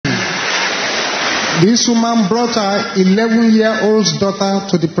This woman brought her 11-year-old daughter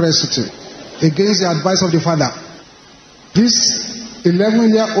to the presbytery against the advice of the father. This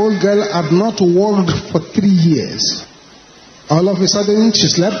 11-year-old girl had not walked for 3 years. All of a sudden, she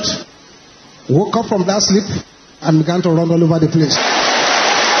slept, woke up from that sleep, and began to run all over the place.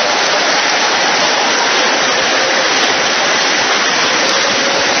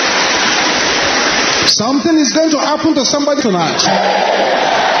 Something is going to happen to somebody tonight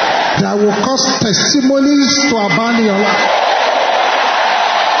that will cause testimonies to abound in your life.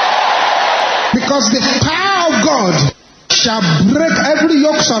 Because the power of God shall break every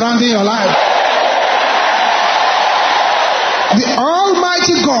yoke surrounding your life. The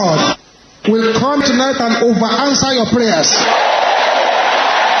Almighty God will come tonight and over-answer your prayers.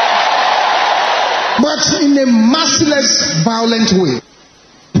 But in a merciless, violent way.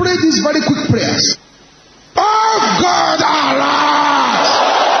 Pray these very quick prayers. Oh God, arise!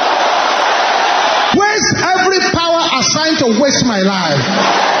 Waste every power assigned to waste my life.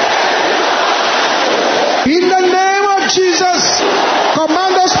 In the name of Jesus,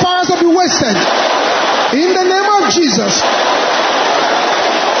 command those powers to be wasted. In the name of Jesus.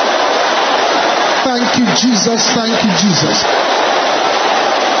 Thank you, Jesus. Thank you, Jesus.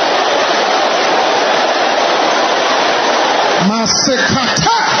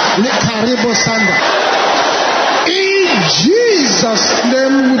 Masekata lekaribo sanda. In Jesus'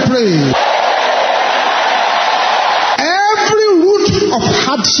 name we pray. Every root of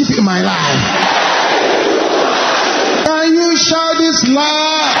hardship in my life, can you shout this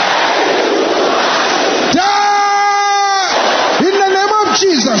loud? Die in the name of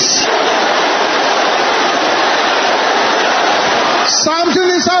Jesus. Something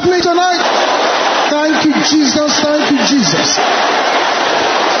is happening tonight. Thank you, Jesus. Thank you, Jesus.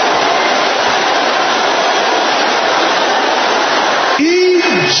 In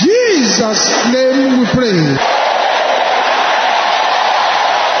Jesus' name we pray.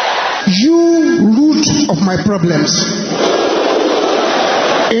 You root of my problems,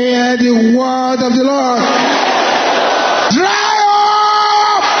 hear the word of the Lord. Dry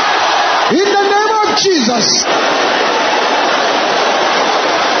up in the name of Jesus.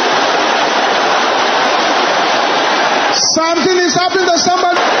 Something is happening to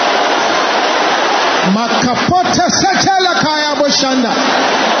somebody. Makapota setela kaya boshanda.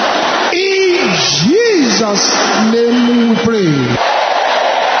 In Jesus' name we pray.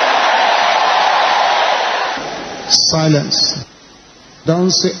 Silence.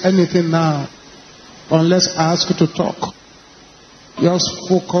 Don't say anything now unless I ask you to talk. Just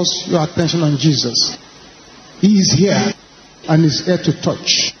focus your attention on Jesus. He is here and is here to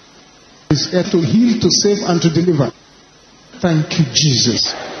touch. He is here to heal, to save, and to deliver. Thank you,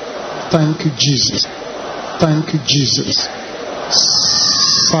 Jesus. Thank you, Jesus. Thank you, Jesus.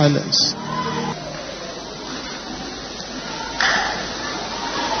 Silence.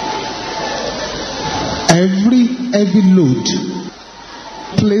 Every heavy load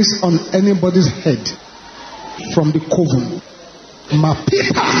placed on anybody's head from the coven.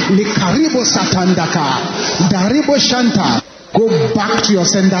 Mapipa likaribo satandaka daribo shanta. Go back to your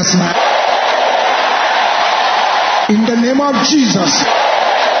senders now. In the name of Jesus.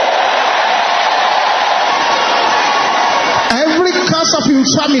 Every curse of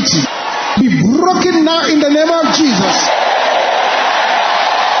infirmity be broken now in the name of Jesus.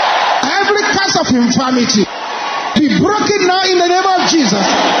 Every curse of infirmity be broken now in the name of Jesus.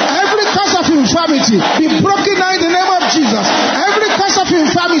 Every curse of infirmity be broken now in the name of Jesus. Every curse of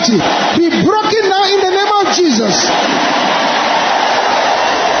infirmity be broken now in the name of Jesus.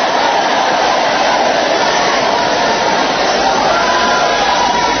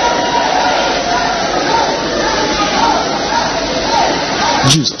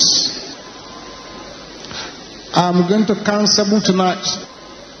 Jesus. I'm going to count 7 tonight,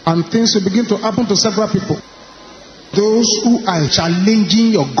 and things will begin to happen to several people. Those who are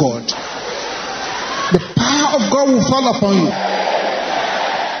challenging your God, the power of God will fall upon you,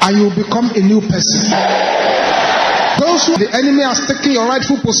 and you will become a new person. Those who the enemy has taken your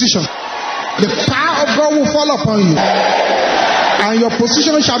rightful position, the power of God will fall upon you, and your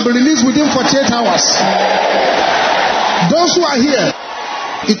position shall be released within 48 hours. Those who are here,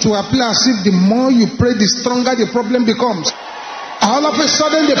 it will appear as if the more you pray, the stronger the problem becomes. All of a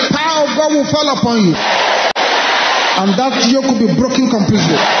sudden, the power of God will fall upon you, and that yoke will be broken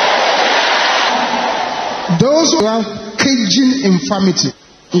completely. Those who have caging infirmity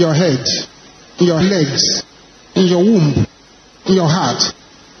in your head, in your legs, in your womb, in your heart,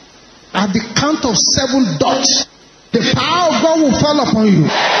 at the count of 7 dots, the power of God will fall upon you,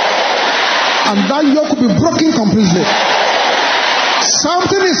 and that yoke will be broken completely.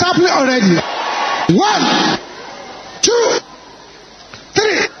 Something is happening already. 1, 2,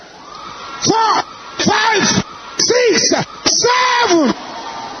 3, 4, 5, 6, 7.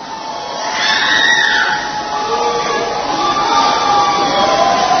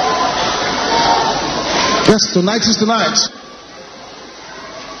 Yes, tonight is tonight.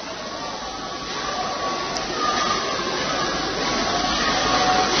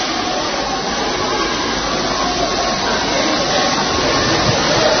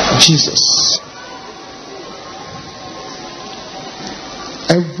 Jesus.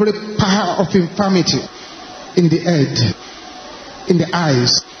 Every power of infirmity in the head, in the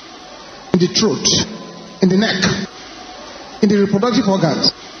eyes, in the throat, in the neck, in the reproductive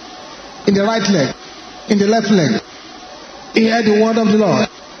organs, in the right leg, in the left leg, hear the word of the Lord.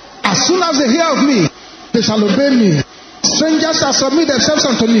 As soon as they hear of me, they shall obey me. Strangers shall submit themselves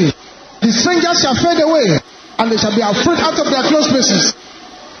unto me. The strangers shall fade away, and they shall be afraid out of their close places.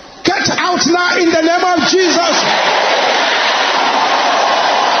 Get out now in the name of Jesus.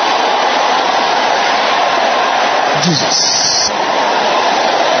 Jesus.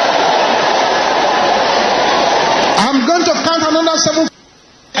 I'm going to count another 7.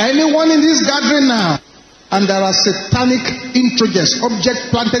 Anyone in this gathering now, and there are satanic introjects,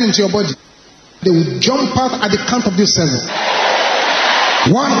 object planted into your body, they will jump out at the count of this 7.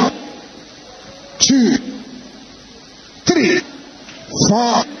 1, 2, 3,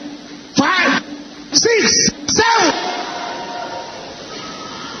 4, 5, 6, 7.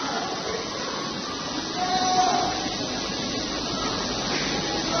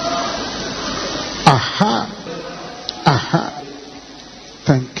 Aha. Aha.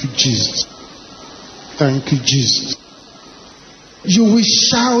 Thank you, Jesus. Thank you, Jesus. You will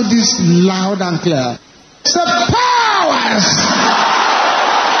shout this loud and clear. Say, powers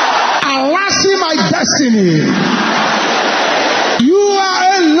harassing my destiny. You are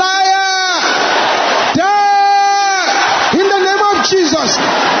a liar. Die in the name of Jesus.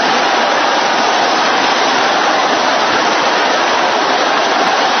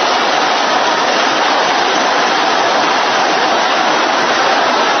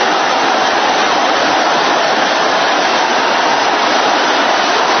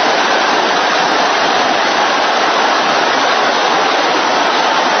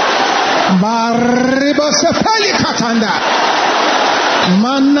 Maribosepeli katanda.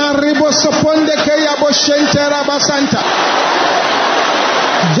 Manaribosoponde keya boshentera basanta.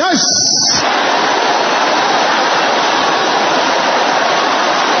 Yes.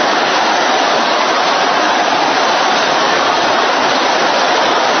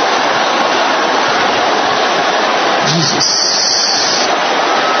 Jesus.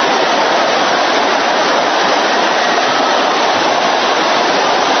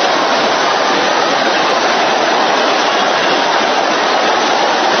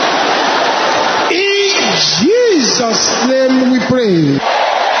 Jesus' name we pray.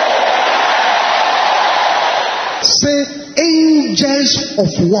 Say, angels of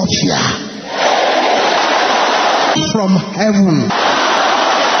warfare from heaven,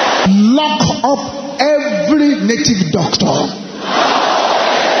 lock up every native doctor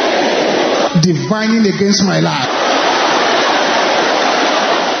divining against my life.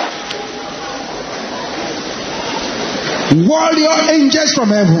 Warrior angels from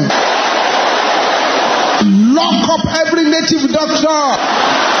heaven, lock up every native doctor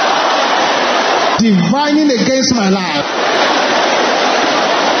divining against my life.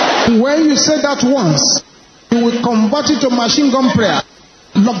 When you say that once, you will convert it to machine gun prayer.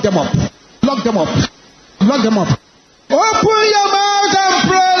 Lock them up. Lock them up. Lock them up. Open your mouth and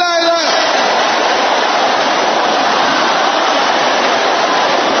pray like that.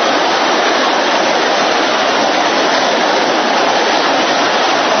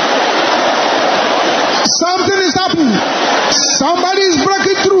 Something is happening. Somebody is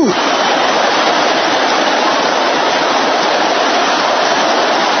breaking through.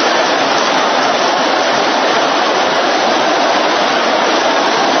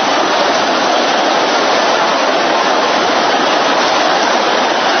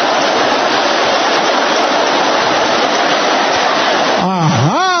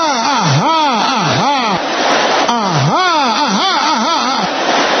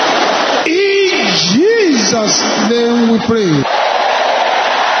 Then we pray.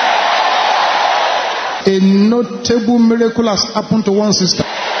 A notable miracle has happened to one sister.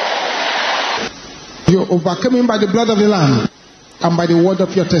 You overcame him by the blood of the Lamb and by the word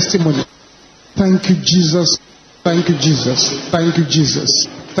of your testimony. Thank you, Jesus. Thank you, Jesus. Thank you, Jesus.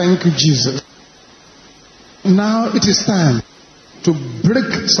 Thank you, Jesus. Now it is time to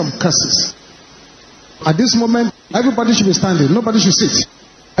break some curses. At this moment, everybody should be standing. Nobody should sit.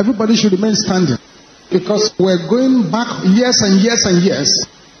 Everybody should remain standing. Because we're going back years and years and years.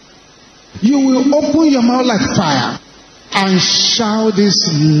 You will open your mouth like fire and shout this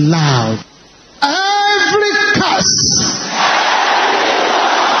loud. Every curse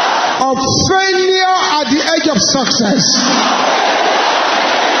of failure at the edge of success,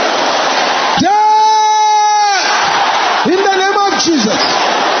 die in the name of Jesus.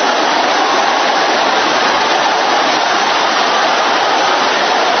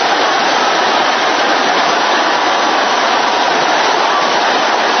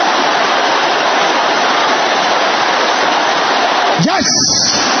 Yes.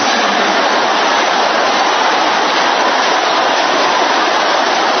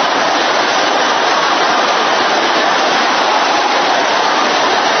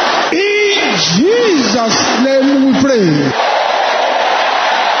 In Jesus' name we pray.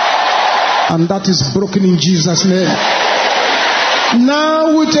 And that is broken in Jesus' name.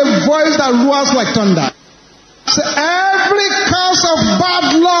 Now with a voice that roars like thunder, say, every curse of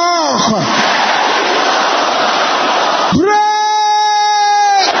bad luck,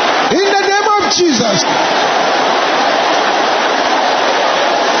 in the name of Jesus.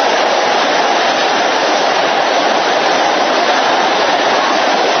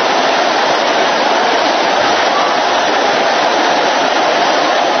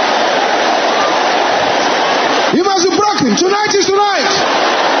 You must be broken. Tonight is tonight.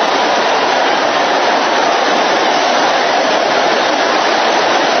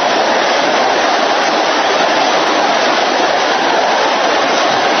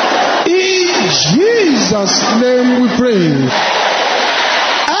 Jesus' name we pray.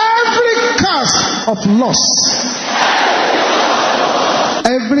 Every curse of loss,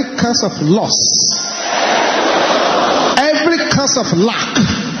 every curse of loss, every curse of lack,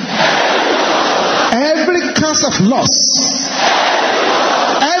 every curse of loss,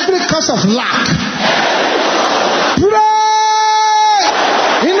 every curse of lack, pray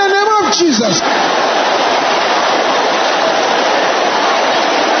in the name of Jesus.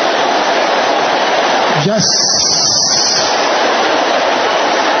 Yes.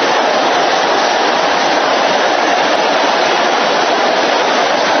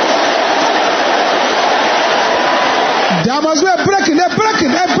 There must be a breaking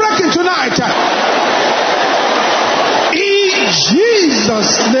tonight. In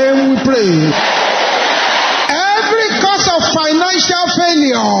Jesus' name we pray. Every cause of financial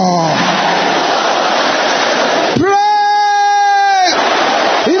failure, pray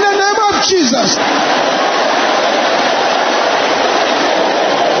in the name of Jesus.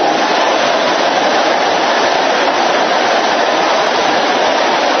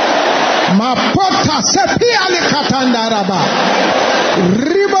 Mapota sepiali katandaraba.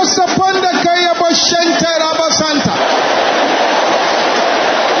 Ribo saponda kaya boshente raba santa.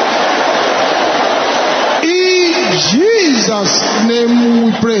 In Jesus' name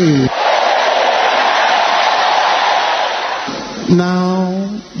we pray.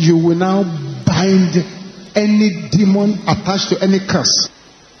 Now you will now bind any demon attached to any curse.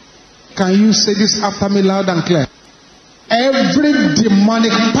 Can you say this after me loud and clear? Every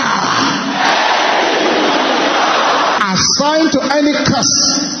demonic power assigned to any curse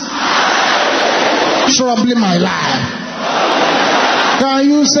troubling my life. Can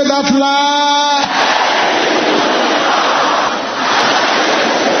you say that loud?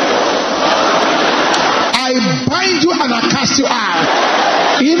 I bind you and I cast you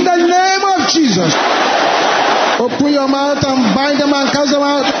out. In the name of Jesus. Open your mouth and bind them and cast them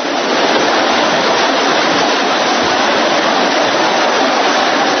out.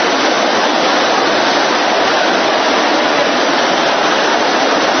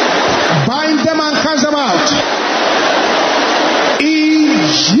 Bind them and cast them out. In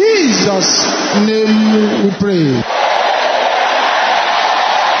Jesus' name we pray.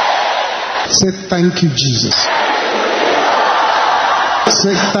 Say thank you, Jesus.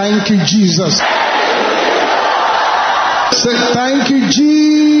 Say thank you, Jesus. Say thank you,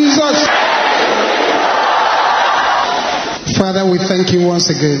 Jesus. Father, we thank you once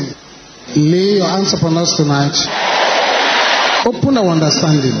again. Lay your hands upon us tonight. Open our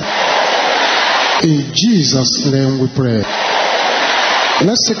understanding. In Jesus' name we pray.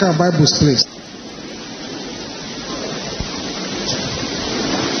 Let's take our Bibles, please.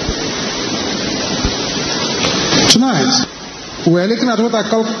 Tonight, we are looking at what I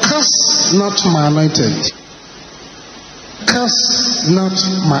call curse not my anointed. Curse not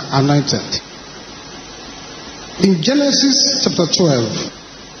my anointed. In Genesis chapter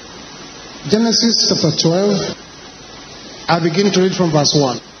 12. Genesis chapter 12. I begin to read from verse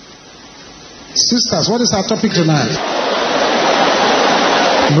 1. Sisters, what is our topic tonight?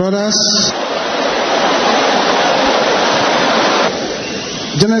 Brothers,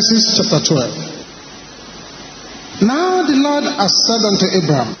 Genesis chapter 12. Now the Lord has said unto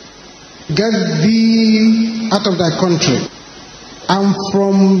Abraham, get thee out of thy country, and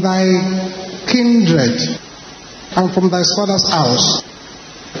from thy kindred, and from thy father's house,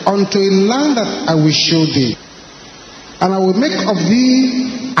 unto a land that I will show thee. And I will make of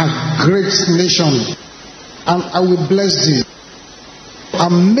thee a great nation, and I will bless thee,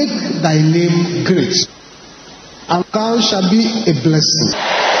 and make thy name great, and thou shalt be a blessing.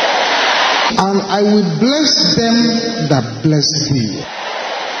 And I will bless them that bless thee,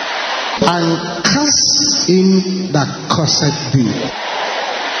 and curse him that curseth thee.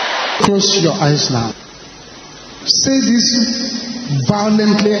 Close your eyes now. Say this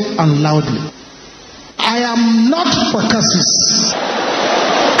violently and loudly. I am not for curses.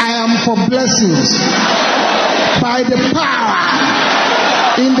 I am for blessings. By the power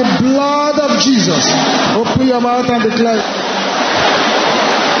in the blood of Jesus. Open your mouth and declare.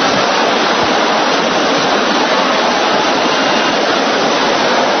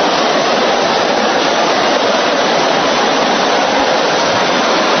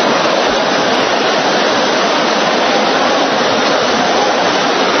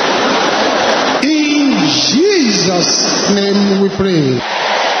 Jesus' name we pray.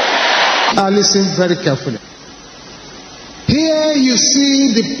 Now listen very carefully. Here you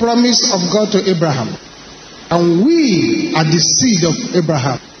see the promise of God to Abraham. And we are the seed of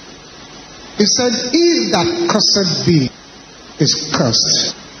Abraham. He said, he that curseth thee is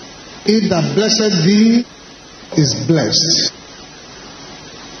cursed. He that blesseth thee is blessed.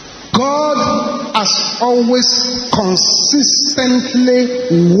 God has always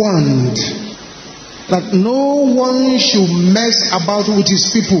consistently warned that no one should mess about with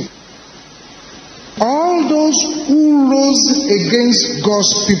his people. All those who rose against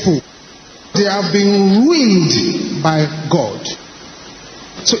God's people, they have been ruined by God.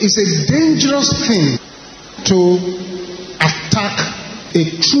 So it's a dangerous thing to attack a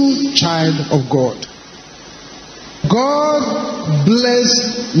true child of God. God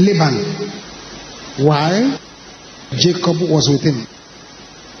blessed Laban. Why? Jacob was with him.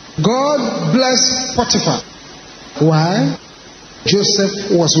 God blessed Potiphar. Why? Joseph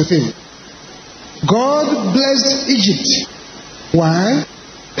was with him. God blessed Egypt. Why?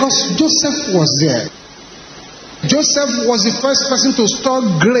 Because Joseph was there. Joseph was the first person to store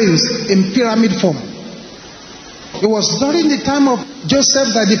grains in pyramid form. It was during the time of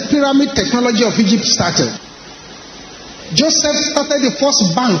Joseph that the pyramid technology of Egypt started. Joseph started the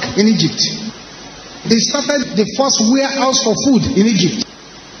first bank in Egypt. They started the first warehouse for food in Egypt.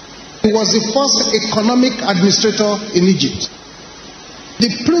 He was the first economic administrator in Egypt.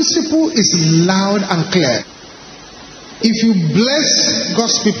 The principle is loud and clear. If you bless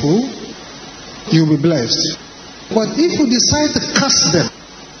God's people, you'll be blessed. But if you decide to curse them,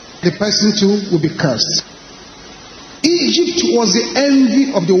 the person too will be cursed. Egypt was the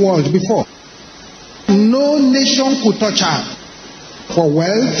envy of the world before. No nation could touch her for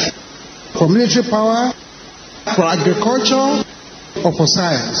wealth, for military power, for agriculture, or for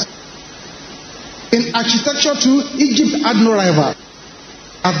science. In architecture too, Egypt had no rival.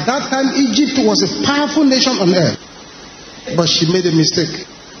 At that time, Egypt was a powerful nation on earth. But she made a mistake.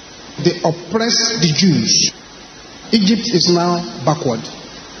 They oppressed the Jews. Egypt is now backward,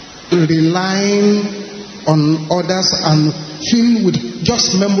 relying on others and filled with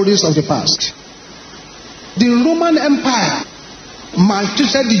just memories of the past. The Roman Empire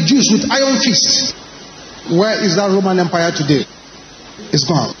maltreated the Jews with iron fists. Where is that Roman Empire today? It's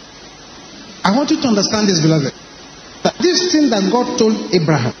gone. I want you to understand this, beloved. That this thing that God told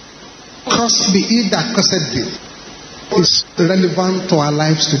Abraham, cursed be he that curseth thee, is relevant to our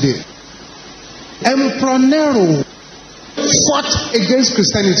lives today. Emperor Nero fought against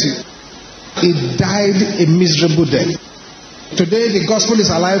Christianity. He died a miserable death. Today the gospel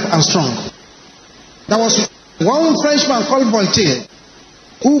is alive and strong. There was one Frenchman called Voltaire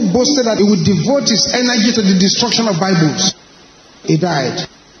who boasted that he would devote his energy to the destruction of Bibles. He died.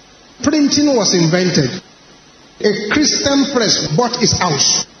 Printing was invented. A Christian press bought his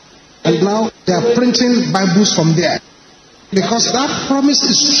house, and now they are printing Bibles from there, because that promise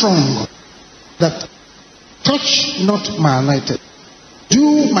is strong, that touch not my anointed,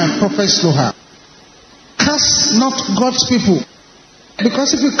 do my prophets no harm, curse not God's people,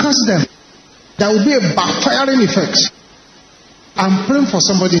 because if you curse them, there will be a backfiring effect. I'm praying for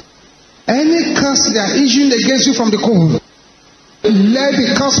somebody. Any curse they are issuing against you from the cold, let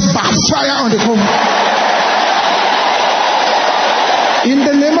the curse backfire on the cold. In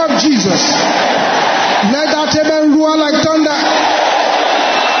the name of Jesus, let that amen roar like thunder.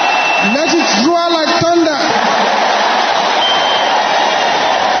 Let it roar like thunder.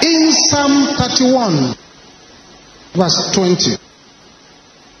 31, verse 20.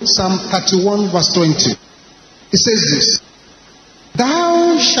 Psalm 31, verse 20. It says this: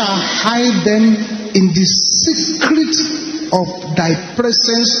 Thou shalt hide them in the secret of thy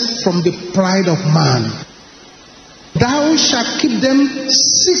presence from the pride of man. Thou shalt keep them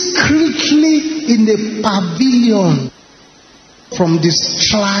secretly in the pavilion from the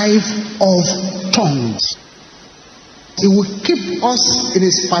strife of tongues. He will keep us in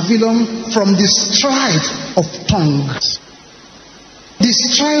his pavilion from the strife of tongues. The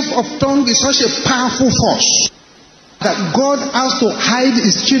strife of tongue is such a powerful force that God has to hide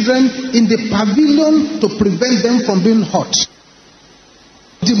his children in the pavilion to prevent them from being hurt.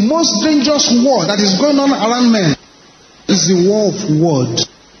 The most dangerous war that is going on around men is the war of words.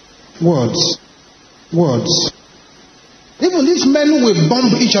 Even if men will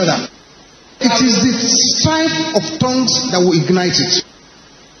bomb each other, it is the strife of tongues that will ignite it.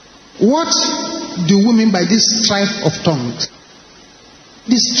 What do we mean by this strife of tongues?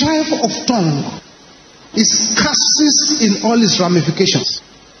 The strife of tongue is curses in all its ramifications.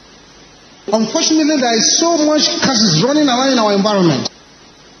 Unfortunately, there is so much curses running around in our environment.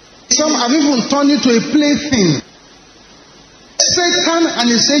 Some have even turned it to a plaything. Satan and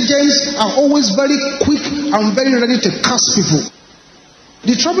his agents are always very quick and very ready to curse people.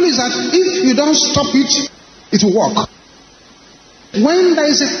 The trouble is that if you don't stop it, it will work. When there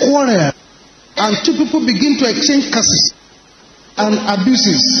is a quarrel and two people begin to exchange curses and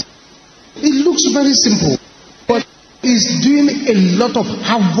abuses, it looks very simple, but it's doing a lot of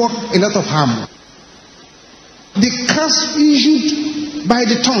havoc, a lot of harm. The curse issued by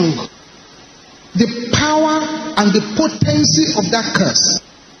the tongue, the power and the potency of that curse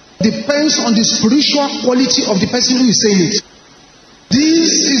depends on the spiritual quality of the person who is saying it.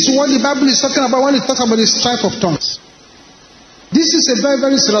 This is what the Bible is talking about when it talks about the strife of tongues. This is a very,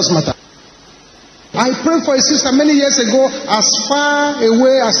 very serious matter. I prayed for a sister many years ago as far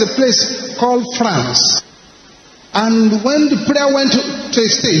away as a place called France. And when the prayer went to a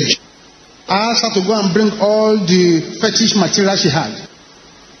stage, I asked her to go and bring all the fetish material she had.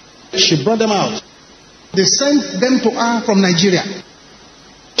 She brought them out. They sent them to her from Nigeria.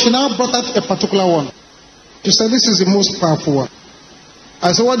 She now brought out a particular one. She said, this is the most powerful one.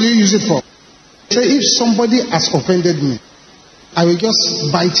 I said, what do you use it for? She said, if somebody has offended me, I will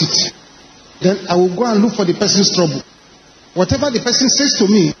just bite it. Then I will go and look for the person's trouble. Whatever the person says to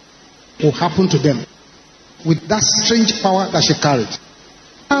me will happen to them. With that strange power that she carried.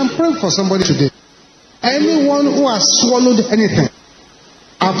 I'm praying for somebody today. Anyone who has swallowed anything,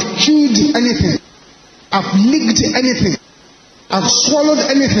 have chewed anything, have licked anything, have swallowed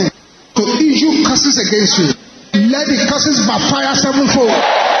anything to issue curses against you, let the curses backfire sevenfold.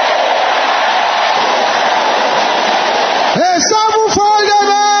 Hey, sevenfold,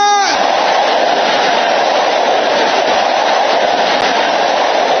 amen!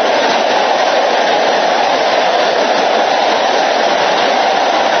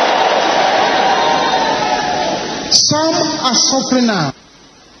 Some are suffering now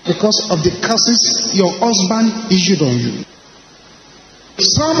because of the curses your husband issued on you.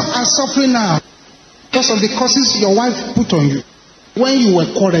 Some are suffering now because of the curses your wife put on you when you were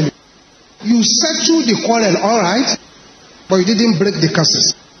quarreling. You settled the quarrel, all right, but you didn't break the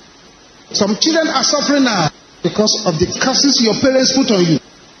curses. Some children are suffering now because of the curses your parents put on you.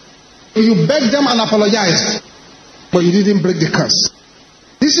 You begged them and apologized, but you didn't break the curse.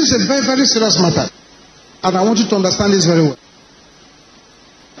 This is a very, very serious matter, and I want you to understand this very well.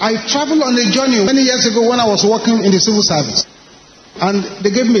 I traveled on a journey many years ago when I was working in the civil service, and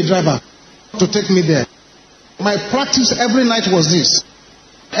they gave me a driver to take me there. My practice every night was this: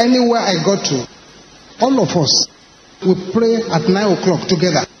 anywhere I got to, all of us would pray at 9 o'clock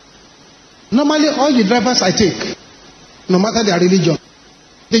together. Normally, all the drivers I take, no matter their religion,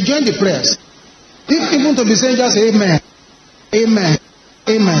 they join the prayers. If even to be saying just amen, amen,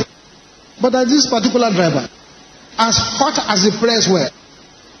 amen. But as this particular driver, as hot as the prayers were,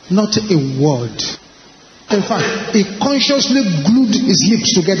 not a word. In fact, he consciously glued his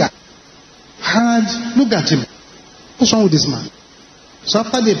lips together. And look at him. What's wrong with this man? So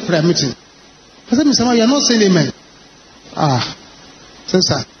after the prayer meeting, I said, Mr. Man, you are not saying amen. Said,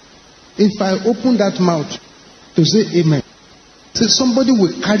 sir, if I open that mouth to say amen, say somebody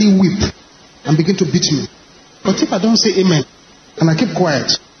will carry whip and begin to beat me. But if I don't say amen and I keep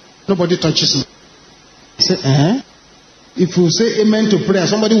quiet, nobody touches me. I said, if you say amen to prayer,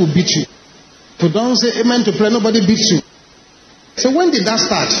 somebody will beat you. If you don't say amen to prayer, nobody beats you. So when did that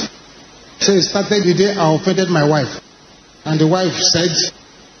start? So it started the day I offended my wife. And the wife said,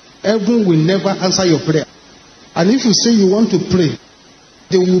 heaven will never answer your prayer. And if you say you want to pray,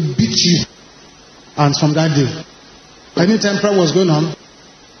 they will beat you. And from that day, anytime prayer was going on,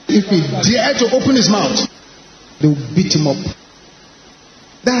 if he dared to open his mouth, they would beat him up.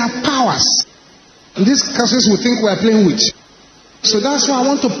 There are powers. And these curses we think we are playing with. So that's why I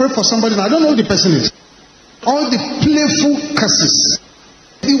want to pray for somebody. I don't know who the person is. All the playful curses.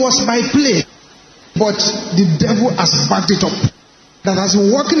 It was by play. But the devil has backed it up. That has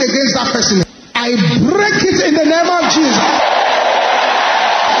been working against that person. I break it in the name of Jesus.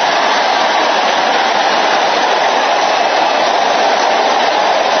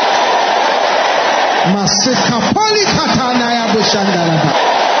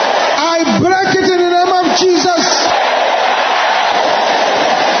 I break it in the name of Jesus.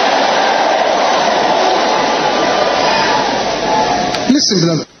 Listen,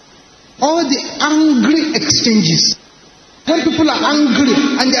 beloved. All the angry exchanges. When people are angry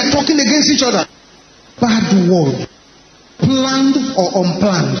and they are talking against each other, bad word, planned or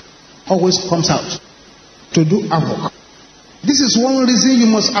unplanned, always comes out to do havoc. This is one reason you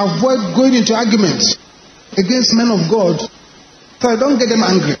must avoid going into arguments against men of God, so don't get them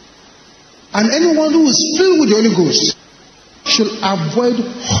angry. And anyone who is filled with the Holy Ghost should avoid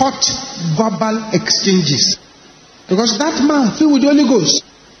hot verbal exchanges. Because that man filled with the Holy Ghost,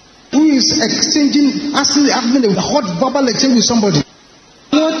 who is having a hot verbal exchange with somebody,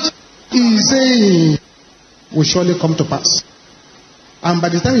 what he is saying will surely come to pass. And by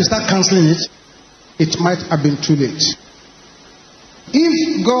the time you start cancelling it, it might have been too late.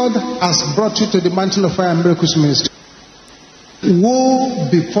 If God has brought you to the mountain of fire and miracles ministry, woe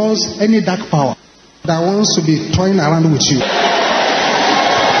befalls any dark power that wants to be toying around with you.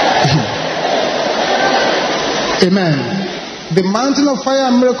 Amen. The mountain of fire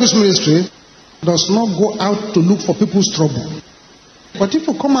and miracles ministry does not go out to look for people's trouble. But if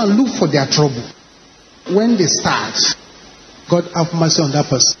you come and look for their trouble, when they start, God have mercy on that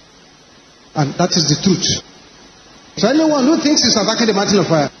person. And that is the truth. So anyone who thinks he's attacking the mountain of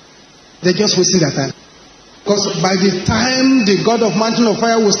fire, they're just wasting their time. Because by the time the God of mountain of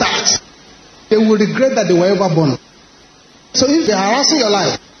fire will start, they will regret that they were ever born. So if they are harassing your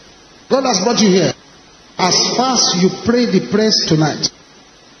life, God has brought you here. As far as you pray the prayers tonight,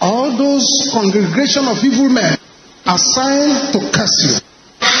 all those congregation of evil men assigned to curse you,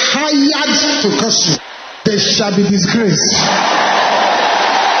 hired to curse you, they shall be disgraced.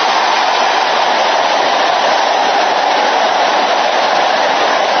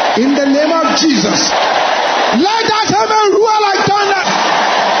 In the name of Jesus, let that heaven roar like thunder.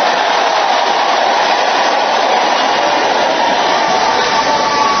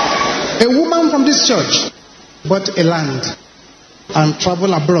 A woman from this church bought a land and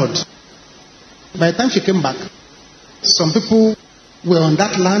traveled abroad. By the time she came back, some people were on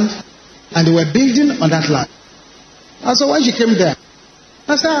that land and they were building on that land. And so when she came there,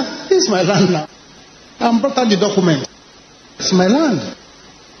 I said, this is my land now. I brought out the document. It's my land.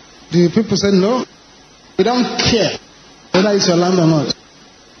 The people said, no, we don't care whether it's your land or not.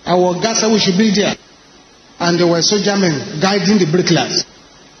 Our guys said we should build here. And there were soldier men guiding the bricklayers.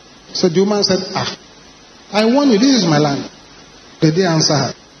 So the woman said, I warn you, this is my land. They didn't answer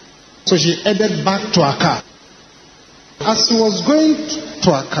her. So she headed back to her car. As she was going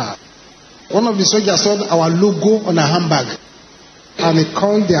to her car, one of the soldiers saw our logo on her handbag. And he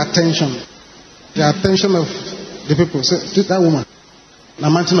called the attention of the people. Said, that woman, the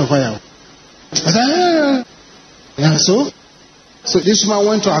mountain of fire. I said, yeah, so this woman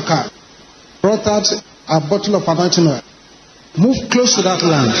went to her car, brought out a bottle of anointing oil, moved close to that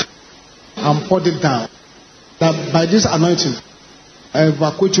land, and poured it down. That by this anointing, I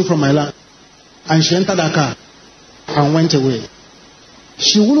evacuate you from my land. And she entered her car and went away.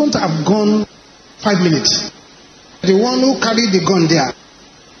 She wouldn't have gone 5 minutes. The one who carried the gun there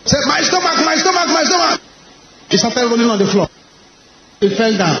said, my stomach, my stomach, my stomach. He started rolling on the floor. He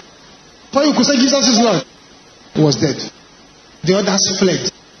fell down. Before you could say Jesus is Lord, he was dead. The others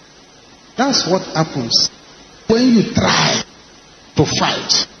fled. That's what happens when you try to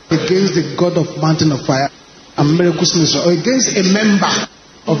fight against the God of mountain of fire and miracles ministry, or against a member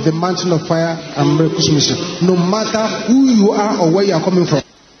of the mountain of fire and miracles ministry, no matter who you are or where you are coming from.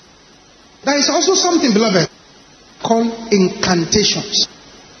 There is also something, beloved, called incantations.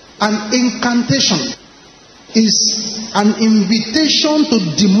 An incantation is an invitation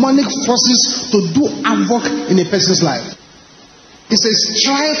to demonic forces to do havoc in a person's life. It's a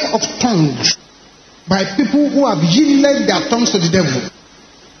strife of tongues by people who have yielded their tongues to the devil,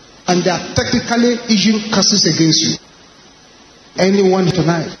 and they are technically issuing curses against you. Anyone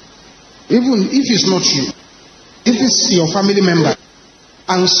tonight, even if it's not you, if it's your family member,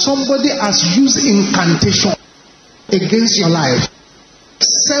 and somebody has used incantation against your life,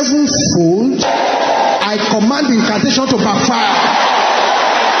 sevenfold I command the incantation to backfire.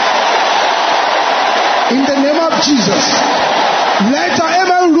 In the name of Jesus. Let your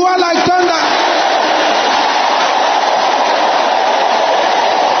amen roar like thunder.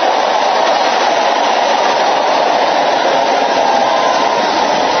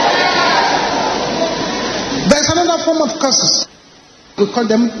 There's another form of curses. We call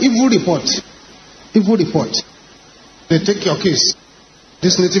them evil report. Evil report. They take your case.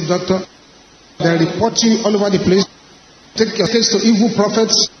 This native doctor, they're reporting all over the place. Take your case to evil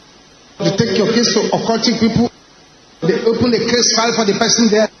prophets. They take your case to occultic people. They open a case file for the person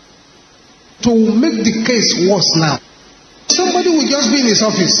there. To make the case worse now, somebody will just be in his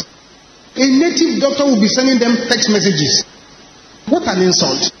office. A native doctor will be sending them text messages. What an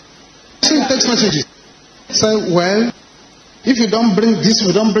insult. Send text messages. Say, well, if you don't bring this,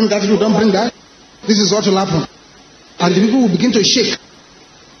 you don't bring that, you don't bring that, this is what will happen. And the people will begin to shake.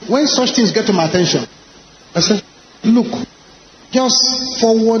 When such things get to my attention, I say, look, just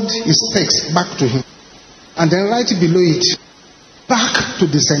forward his text back to him. And then write below it, back to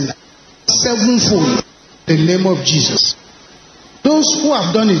the sender. Sevenfold, the name of Jesus. Those who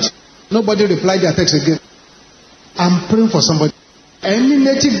have done it, nobody replied their text again. I'm praying for somebody. Any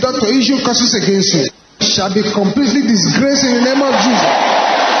native doctor issue curses against you shall be completely disgraced in the name of Jesus.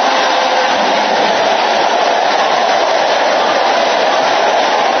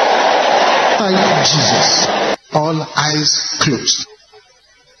 Thank you, Jesus. All eyes closed.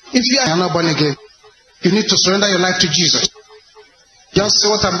 If you are not born again, you need to surrender your life to Jesus. Just say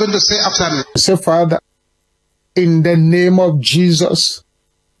what I'm going to say after me. Say, Father, in the name of Jesus,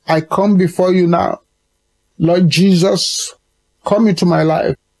 I come before you now. Lord Jesus, come into my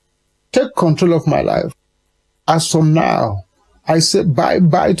life. Take control of my life. As from now, I say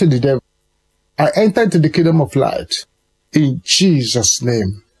bye-bye to the devil. I enter into the kingdom of light. In Jesus'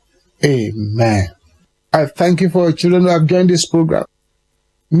 name, amen. I thank you for your children who have joined this program.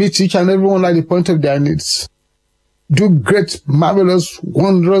 Meet each and everyone at the point of their needs. Do great, marvelous,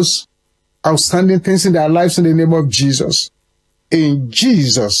 wondrous, outstanding things in their lives in the name of Jesus. In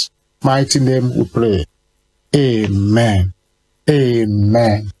Jesus' mighty name we pray. Amen.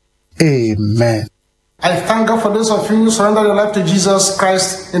 Amen. Amen. I thank God for those of you who surrender your life to Jesus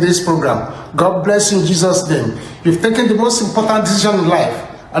Christ in this program. God bless you in Jesus' name. You've taken the most important decision in life,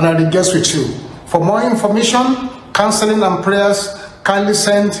 and I rejoice with you. For more information, counseling and prayers, kindly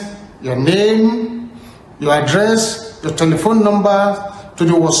send your name, your address, your telephone number to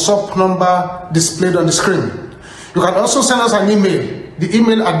the WhatsApp number displayed on the screen. You can also send us an email. The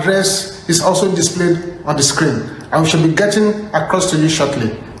email address is also displayed on the screen, and we shall be getting across to you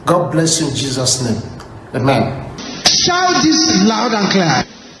shortly. God bless you in Jesus' name. Amen. Shout this loud and clear.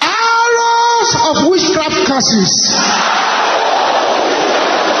 Arrows of witchcraft curses,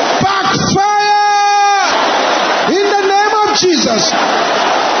 backfire in the name of Jesus.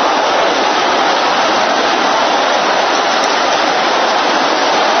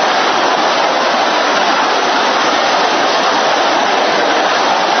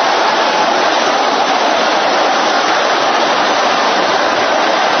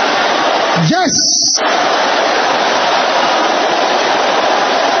 Yes.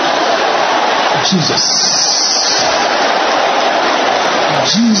 Jesus.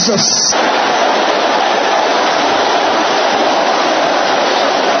 Jesus.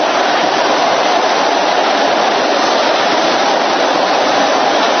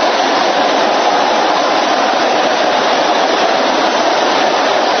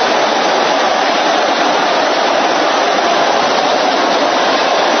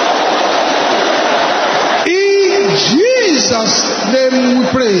 Jesus' name we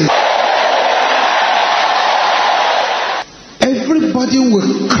pray. Everybody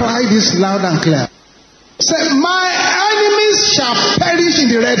will cry this loud and clear. Say, my enemies shall perish in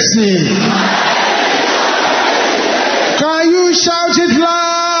the Red Sea. Can you shout it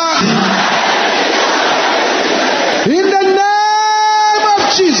loud? In the name of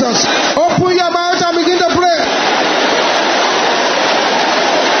Jesus, open your mouth and begin to pray.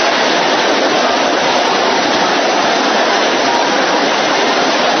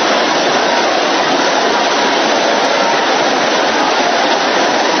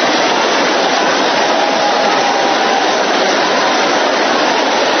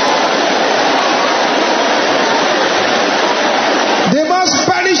 They must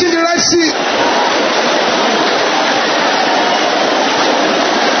perish in the Red Sea.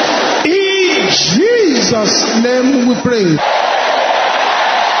 In Jesus' name we pray.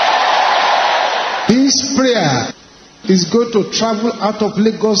 This prayer is going to travel out of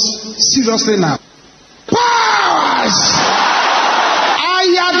Lagos seriously now. Powers!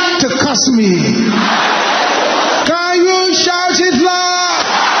 hired to curse me. Can you shout it loud?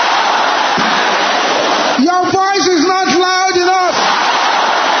 Your voice is not loud enough.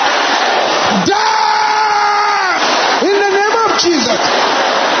 Die in the name of Jesus.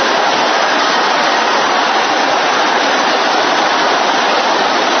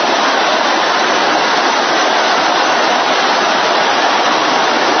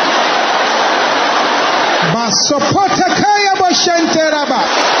 Basopotakaya boshenteraba.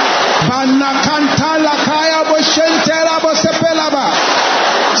 Banakantala kaya boshenteraba sepelaba.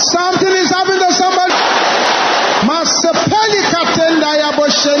 Something is happening to somebody. Masepeli katenda ya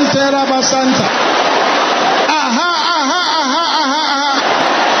boshenteraba santa. Aha, aha, aha, aha, aha.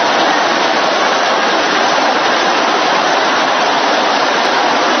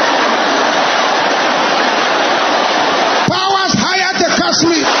 Powers hired to curse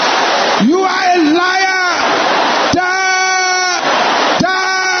me. You are a liar.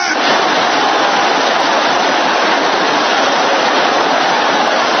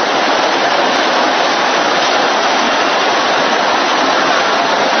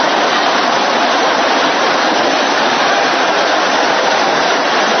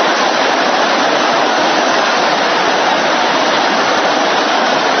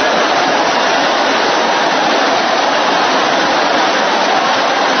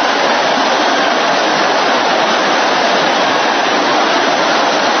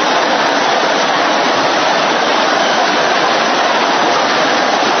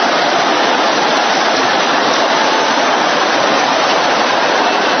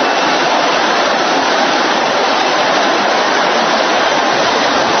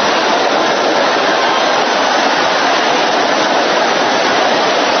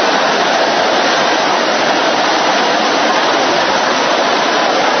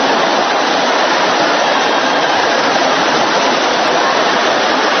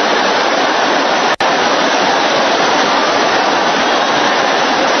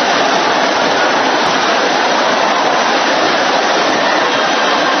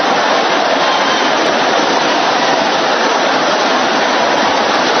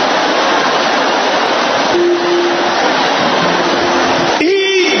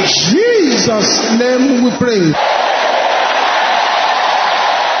 Jesus' name we pray.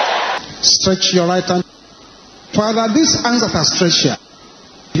 Stretch your right hand. Father, these hands that are stretched here,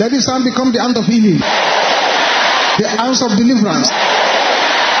 let this hand become the hand of healing, the hands of deliverance,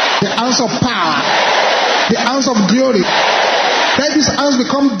 the hands of power, the hands of glory. Let these hands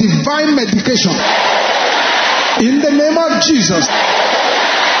become divine medication. In the name of Jesus,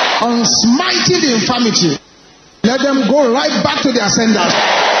 on smiting the infirmity, let them go right back to their senders.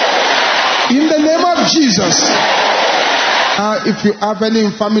 In the name of Jesus. If you have any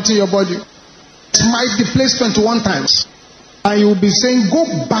infirmity in your body, smite the place 21 times. And you will be saying, go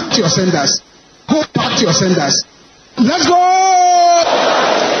back to your senders. Go back to your senders. Let's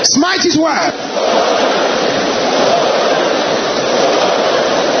go! Smite his word.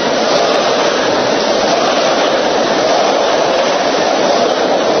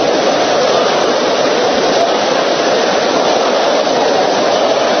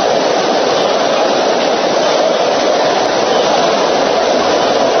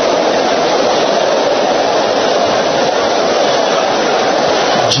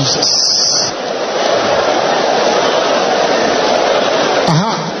 Jesus.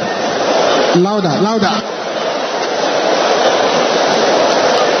 Aha. Louder, louder.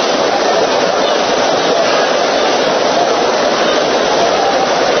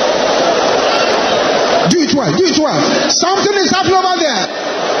 Do it well, do it well. Something is happening over there.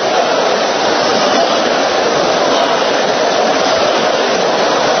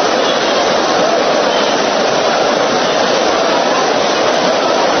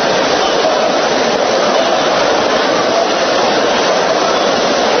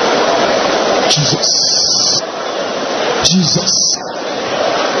 Jesus. Jesus.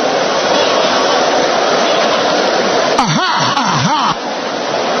 Aha,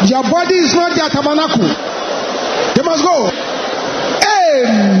 aha. Your body is not their tabernacle. They must go.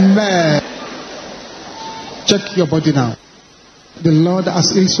 Amen. Check your body now. The Lord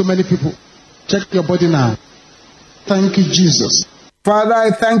has healed so many people. Check your body now. Thank you, Jesus. Father,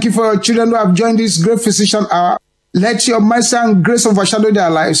 I thank you for your children who have joined this great physician hour. Let your mercy and grace overshadow their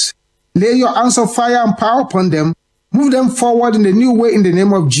lives. Lay your hands of fire and power upon them. Move them forward in a new way in the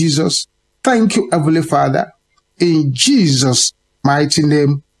name of Jesus. Thank you, Heavenly Father. In Jesus' mighty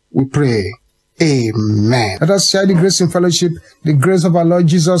name we pray. Amen. Let us share the grace in fellowship, the grace of our Lord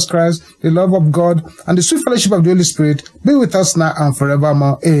Jesus Christ, the love of God, and the sweet fellowship of the Holy Spirit be with us now and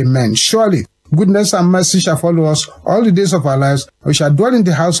forevermore. Amen. Surely Goodness and mercy shall follow us all the days of our lives. We shall dwell in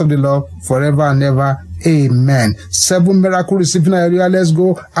the house of the Lord forever and ever. Amen. 7 miracle receiving area. Let's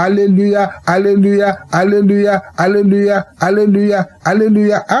go. Hallelujah. Hallelujah. Hallelujah. Hallelujah. Hallelujah.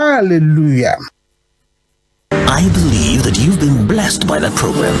 Hallelujah. Hallelujah. I believe that you've been blessed by that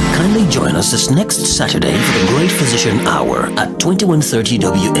program. Kindly join us this next Saturday for the Great Physician Hour at 2130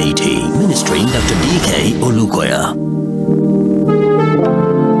 WAT, ministering Dr. D.K Olukoya.